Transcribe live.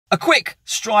A quick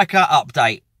striker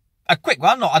update. A quick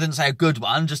one, I didn't say a good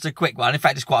one, just a quick one. In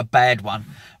fact, it's quite a bad one,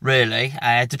 really,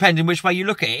 depending which way you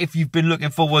look at it. If you've been looking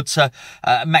forward to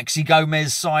Maxi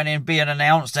Gomez signing being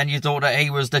announced and you thought that he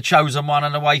was the chosen one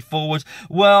and the way forward,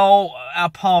 well, our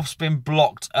path's been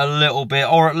blocked a little bit,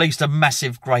 or at least a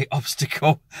massive great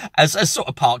obstacle has sort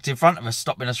of parked in front of us,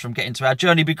 stopping us from getting to our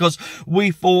journey, because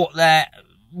we thought that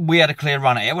we had a clear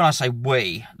run at it. When I say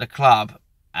we, the club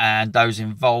and those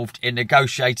involved in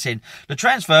negotiating the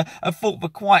transfer have thought for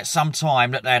quite some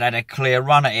time that they'd had a clear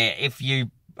run at it. If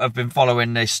you have been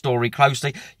following this story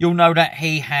closely, you'll know that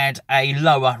he had a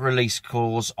lower release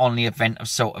clause on the event of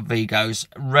Celta Vigo's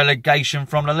relegation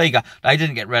from La Liga. They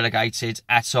didn't get relegated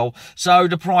at all. So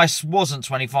the price wasn't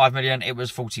 25 million, it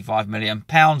was 45 million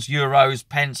pounds, euros,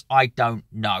 pence, I don't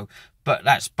know. But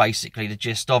that's basically the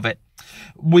gist of it.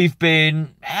 We've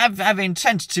been having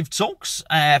tentative talks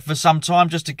for some time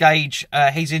just to gauge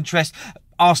his interest.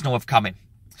 Arsenal have come in.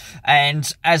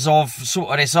 And as of sort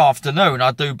of this afternoon,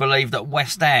 I do believe that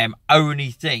West Ham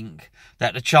only think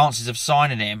that the chances of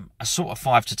signing him are sort of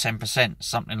 5 to 10%,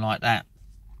 something like that.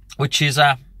 Which is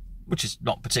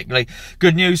not particularly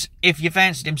good news if you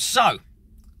fancied him. So,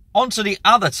 on to the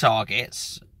other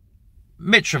targets.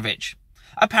 Mitrovic.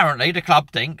 Apparently, the club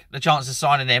think the chances of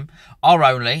signing him are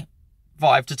only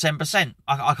 5 to 10%.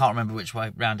 I can't remember which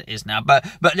way round it is now, but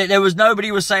there was nobody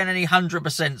who was saying any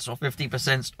 100% or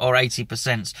 50% or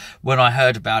 80% when I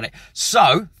heard about it.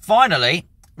 So, finally,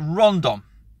 Rondon.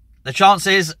 The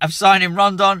chances of signing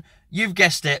Rondon, you've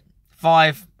guessed it,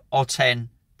 5 or 10%.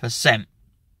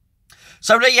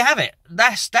 So there you have it.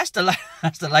 That's the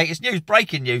latest news,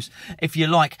 breaking news, if you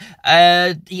like.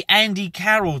 The Andy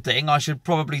Carroll thing, I should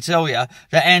probably tell you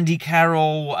that Andy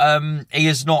Carroll, he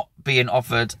is not being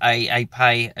offered a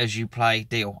pay-as-you-play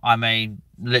deal. I mean,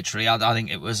 literally, I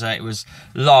think it was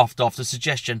laughed off. The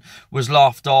suggestion was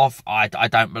laughed off. I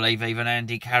don't believe even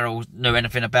Andy Carroll knew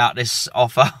anything about this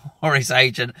offer, or his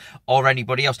agent, or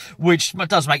anybody else, which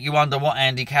does make you wonder what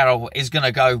Andy Carroll is going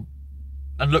to go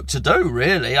and look to do,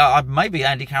 really. Maybe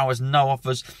Andy Carroll has no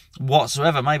offers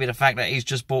whatsoever. Maybe the fact that he's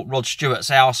just bought Rod Stewart's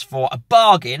house for a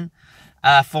bargain,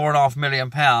 £4.5 million,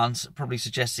 probably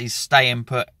suggests he's staying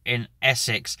put in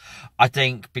Essex. I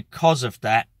think because of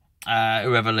that,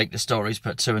 whoever leaked the stories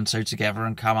put 2 and 2 together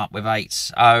and come up with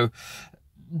 8.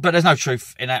 But there's no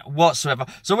truth in that whatsoever.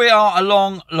 So we are a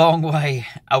long, long way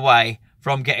away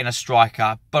from getting a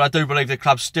striker, but I do believe the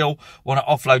club still want to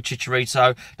offload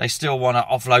Chicharito. They still want to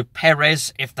offload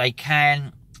Perez if they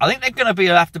can. I think they're going to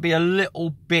have to be a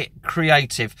little bit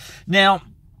creative. Now,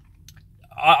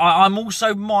 I'm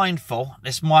also mindful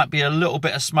this might be a little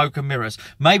bit of smoke and mirrors.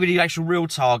 Maybe the actual real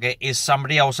target is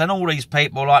somebody else, and all these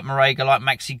people like Marega, like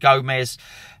Maxi Gomez,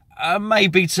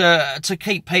 maybe to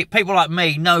keep people like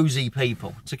me, nosy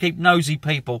people, to keep nosy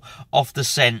people off the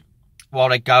scent while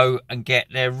they go and get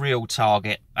their real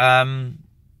target.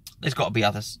 There's got to be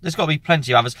others. There's got to be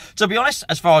plenty of others. To be honest,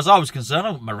 as far as I was concerned,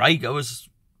 I thought Marega was,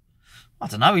 I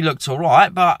don't know, he looked all right,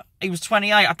 but he was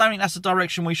 28. I don't think that's the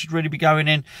direction we should really be going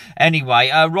in anyway.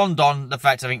 Rondon, the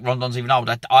fact I think Rondon's even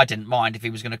older, I didn't mind if he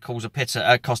was going to cost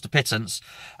a pittance.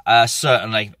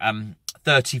 Certainly,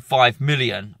 35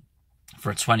 million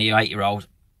for a 28-year-old.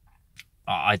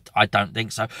 I don't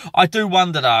think so. I do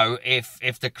wonder, though, if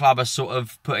the club are sort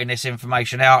of putting this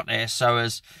information out there so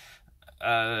as,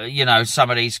 some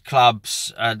of these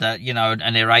clubs, and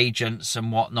their agents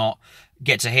and whatnot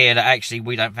get to hear that actually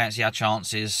we don't fancy our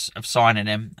chances of signing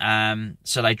him.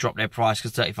 So they drop their price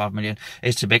because 35 million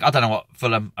is too big. I don't know what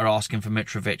Fulham are asking for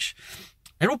Mitrovic.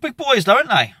 They're all big boys, though, aren't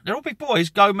they? They're all big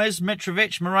boys. Gomez,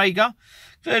 Mitrovic, Marega.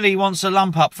 Clearly he wants a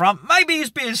lump up front. Maybe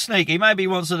he's being sneaky. Maybe he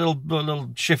wants a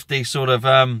little shifty sort of,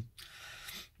 little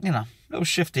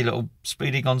shifty, little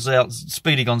Speedy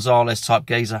Gonzalez type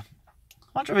geezer. I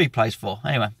wonder who he plays for.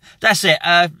 Anyway, that's it.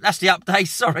 That's the update.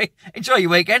 Sorry. Enjoy your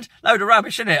weekend. Load of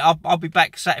rubbish, innit? I'll be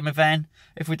back sat in my van.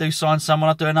 If we do sign someone,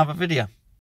 I'll do another video.